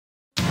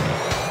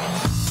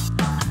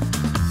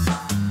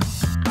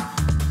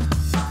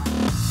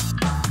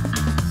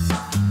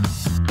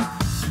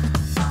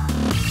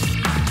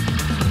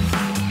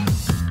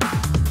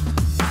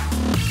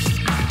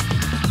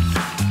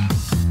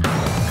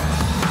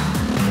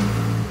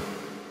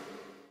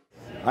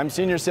I'm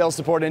Senior Sales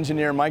Support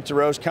Engineer Mike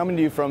DesRoches, coming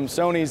to you from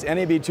Sony's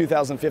NAB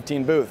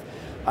 2015 booth.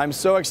 I'm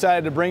so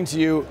excited to bring to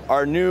you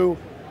our new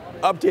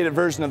updated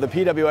version of the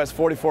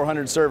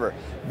PWS-4400 server.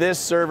 This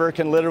server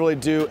can literally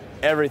do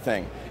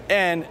everything,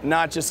 and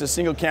not just a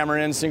single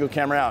camera in, single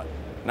camera out.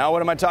 Now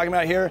what am I talking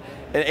about here?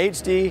 An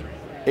HD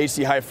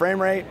high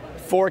frame rate,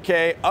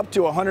 4K, up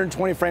to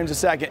 120 frames a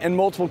second, and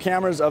multiple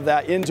cameras of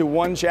that into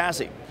one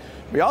chassis.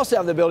 We also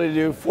have the ability to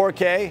do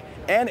 4K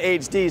and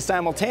HD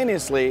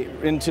simultaneously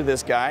into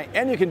this guy,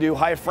 and you can do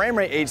high frame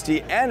rate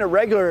HD and a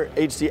regular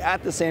HD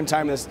at the same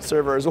time in this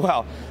server as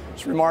well.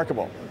 It's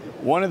remarkable.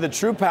 One of the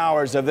true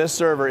powers of this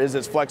server is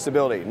its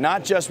flexibility,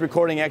 not just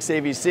recording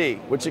XAVC,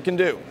 which it can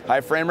do,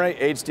 high frame rate,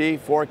 HD,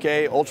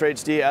 4K, Ultra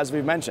HD, as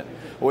we've mentioned.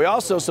 We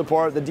also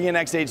support the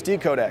DNx HD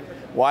codec.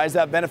 Why is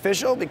that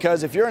beneficial?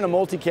 Because if you're in a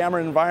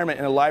multi-camera environment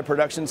in a live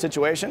production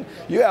situation,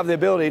 you have the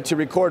ability to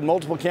record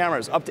multiple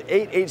cameras, up to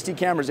 8 HD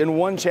cameras in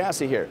one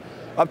chassis here,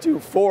 up to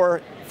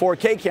 4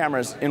 4K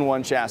cameras in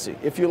one chassis,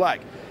 if you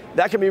like.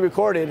 That can be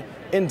recorded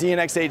in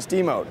DNx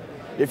HD mode.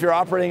 If you're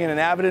operating in an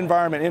Avid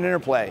environment in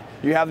Interplay,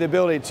 you have the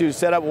ability to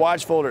set up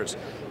watch folders.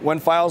 When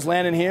files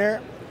land in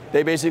here,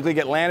 they basically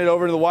get landed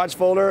over to the watch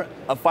folder.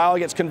 A file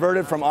gets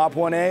converted from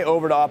op1A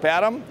over to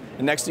op-atom,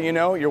 and next thing you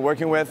know, you're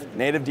working with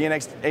native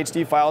DNx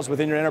HD files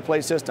within your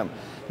Interplay system.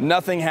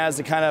 Nothing has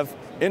the kind of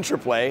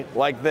interplay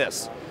like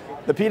this.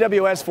 The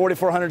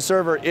PWS-4400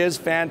 server is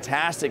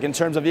fantastic in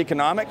terms of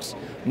economics.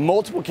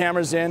 Multiple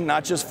cameras in,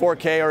 not just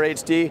 4K or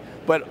HD,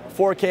 but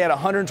 4K at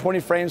 120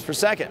 frames per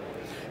second.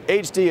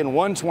 HD in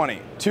 120,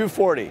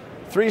 240,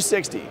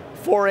 360,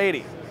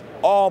 480,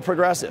 all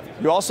progressive.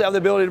 You also have the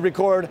ability to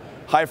record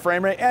high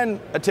frame rate and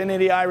a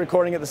 1080i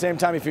recording at the same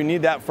time if you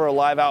need that for a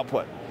live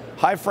output.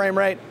 High frame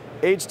rate,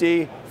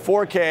 HD,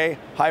 4K,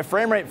 high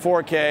frame rate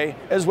 4K,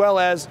 as well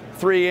as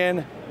 3 in,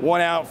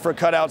 1 out for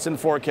cutouts in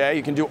 4K.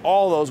 You can do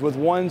all those with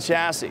one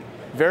chassis.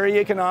 Very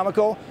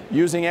economical,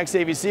 using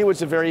XAVC, which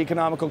is a very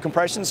economical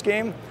compression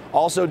scheme.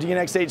 Also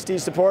DNx HD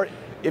support.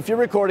 If you're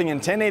recording in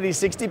 1080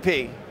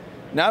 60p,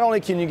 not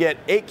only can you get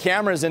 8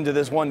 cameras into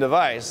this one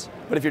device,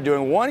 but if you're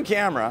doing one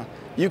camera,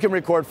 you can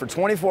record for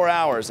 24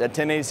 hours at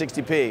 1080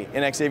 60p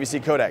in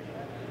XAVC codec.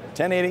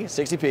 1080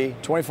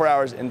 60p, 24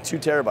 hours, and 2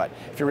 terabyte.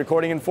 If you're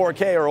recording in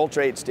 4K or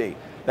Ultra HD,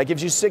 that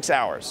gives you 6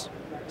 hours.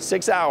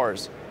 6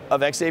 hours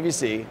of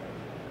XAVC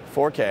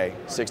 4K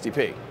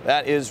 60p.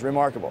 That is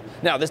remarkable.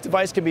 Now, this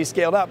device can be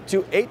scaled up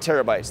to 8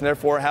 terabytes and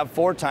therefore have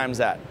 4 times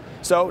that.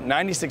 So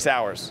 96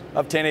 hours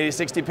of 1080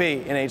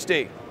 60p in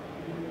HD.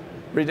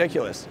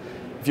 Ridiculous.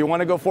 If you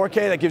want to go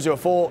 4K, that gives you a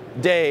full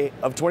day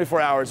of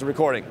 24 hours of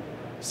recording,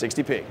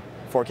 60p,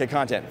 4K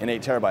content in 8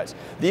 terabytes.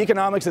 The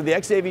economics of the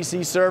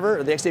XAVC server,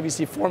 or the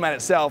XAVC format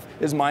itself,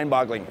 is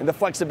mind-boggling, and the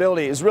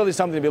flexibility is really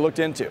something to be looked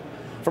into.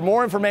 For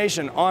more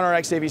information on our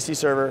XAVC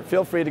server,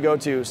 feel free to go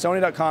to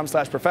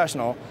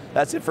sony.com/professional.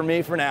 That's it for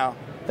me for now.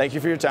 Thank you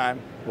for your time.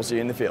 We'll see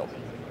you in the field.